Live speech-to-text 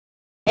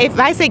If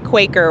I say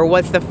Quaker,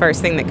 what's the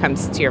first thing that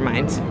comes to your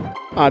mind?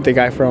 The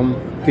guy from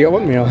the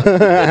oatmeal.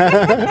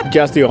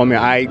 Just the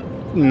oatmeal.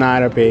 I'm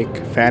not a big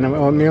fan of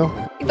oatmeal.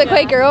 The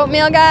Quaker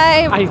oatmeal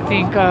guy. I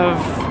think of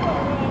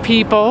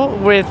people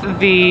with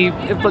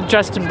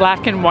dressed in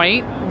black and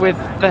white with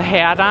the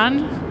hat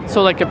on,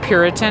 so like a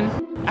Puritan.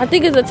 I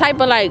think it's a type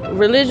of like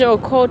religion or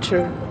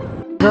culture.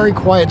 Very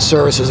quiet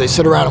services. They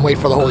sit around and wait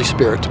for the Holy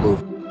Spirit to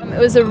move. It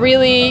was a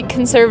really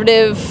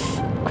conservative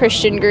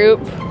Christian group.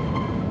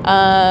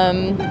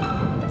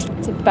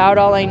 It's about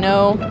all I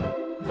know.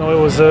 No,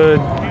 it was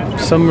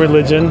some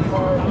religion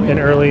in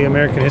early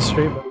American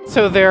history.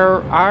 So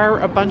there are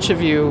a bunch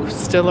of you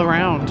still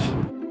around.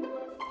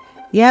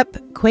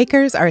 Yep,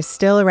 Quakers are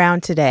still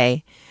around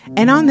today.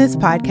 And on this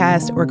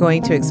podcast, we're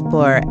going to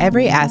explore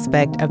every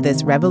aspect of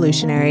this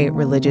revolutionary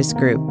religious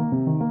group.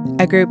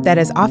 A group that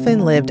has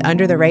often lived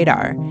under the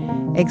radar,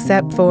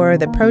 except for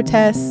the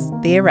protests,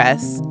 the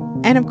arrests,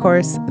 and of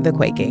course, the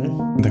quaking.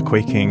 The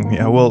quaking,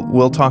 yeah.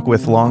 We'll talk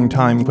with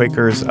longtime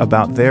Quakers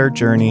about their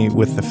journey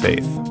with the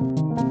faith.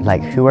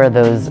 Like, who are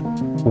those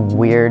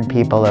weird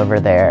people over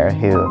there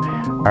who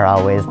are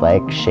always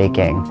like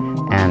shaking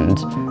and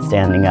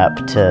standing up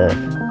to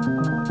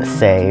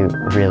say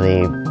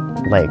really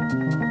like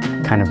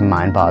kind of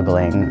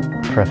mind-boggling,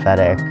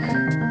 prophetic,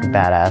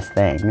 badass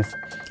things.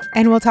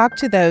 And we'll talk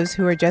to those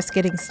who are just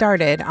getting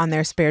started on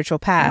their spiritual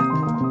path.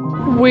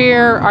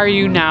 Where are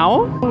you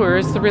now? Where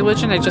is the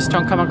religion? I just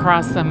don't come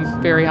across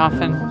them very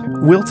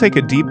often. We'll take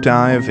a deep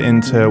dive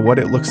into what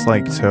it looks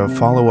like to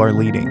follow our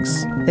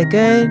leadings. The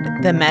good,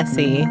 the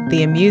messy,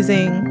 the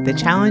amusing, the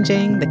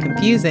challenging, the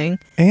confusing.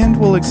 And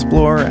we'll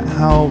explore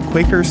how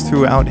Quakers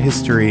throughout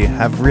history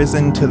have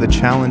risen to the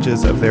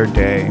challenges of their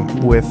day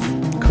with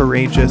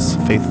courageous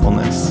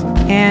faithfulness.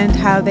 And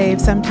how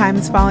they've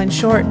sometimes fallen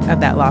short of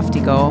that lofty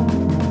goal.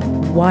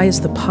 Why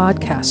is the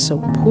podcast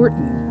so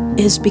important?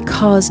 Is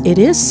because it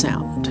is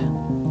sound.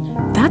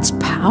 That's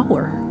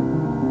power.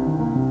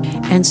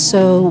 And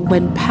so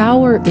when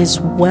power is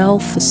well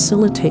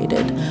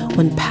facilitated,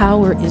 when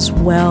power is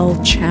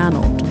well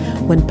channeled,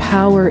 when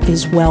power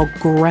is well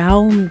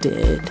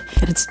grounded,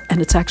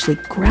 and it's actually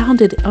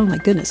grounded, oh my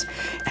goodness,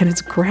 and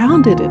it's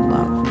grounded in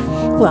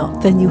love, well,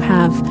 then you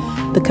have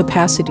the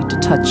capacity to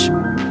touch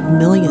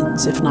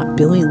millions, if not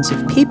billions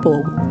of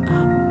people,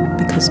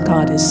 because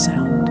God is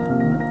sound.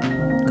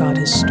 God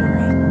is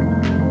story.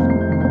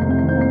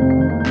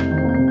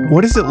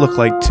 What does it look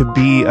like to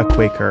be a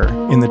Quaker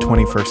in the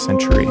 21st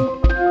century?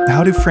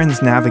 How do friends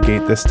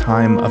navigate this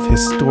time of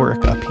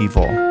historic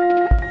upheaval?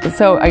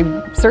 So I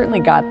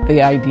certainly got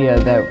the idea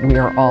that we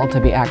are all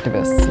to be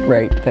activists,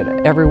 right?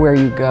 That everywhere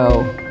you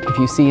go, if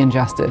you see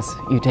injustice,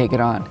 you take it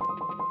on.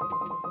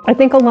 I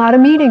think a lot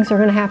of meetings are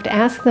going to have to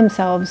ask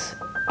themselves,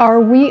 are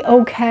we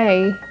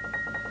okay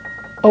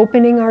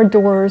opening our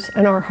doors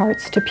and our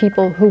hearts to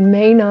people who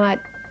may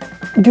not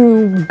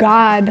do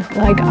God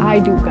like I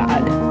do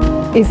God?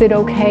 Is it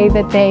okay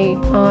that they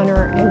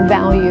honor and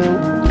value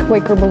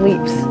Quaker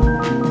beliefs?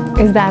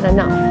 Is that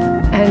enough?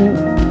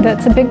 And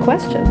that's a big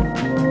question.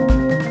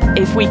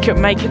 If we could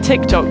make a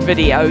TikTok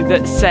video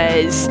that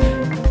says,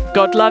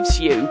 God loves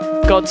you,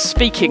 God's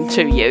speaking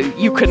to you,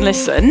 you can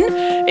listen.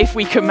 If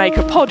we can make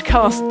a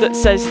podcast that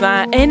says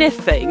that,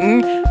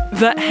 anything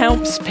that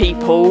helps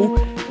people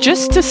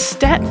just to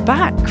step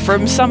back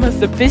from some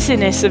of the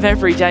busyness of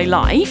everyday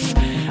life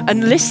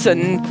and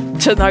listen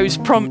to those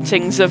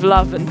promptings of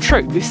love and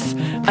truth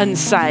and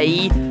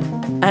say,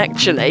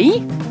 actually,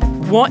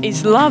 what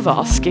is love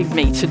asking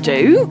me to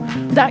do?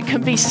 That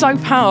can be so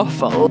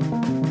powerful.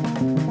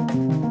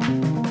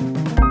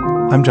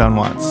 I'm Jon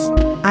Watts.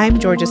 I'm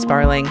Georgia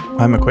Sparling.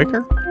 I'm a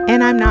Quaker.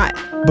 And I'm not.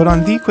 But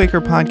on Thee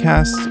Quaker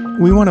Podcast,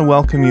 we want to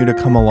welcome you to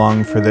come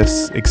along for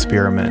this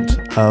experiment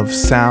of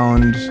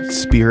sound,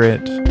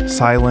 spirit,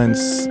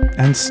 silence,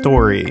 and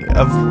story,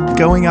 of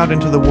going out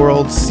into the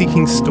world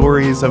seeking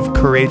stories of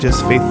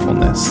courageous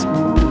faithfulness,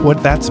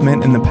 what that's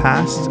meant in the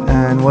past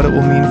and what it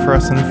will mean for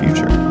us in the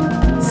future.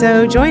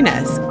 So join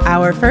us.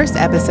 Our first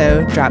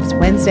episode drops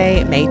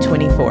Wednesday, May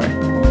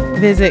 24th.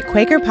 Visit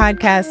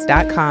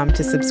QuakerPodcast.com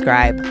to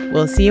subscribe.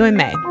 We'll see you in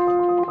May.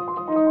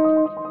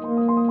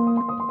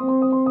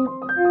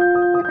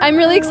 I'm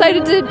really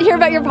excited to hear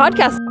about your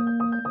podcast.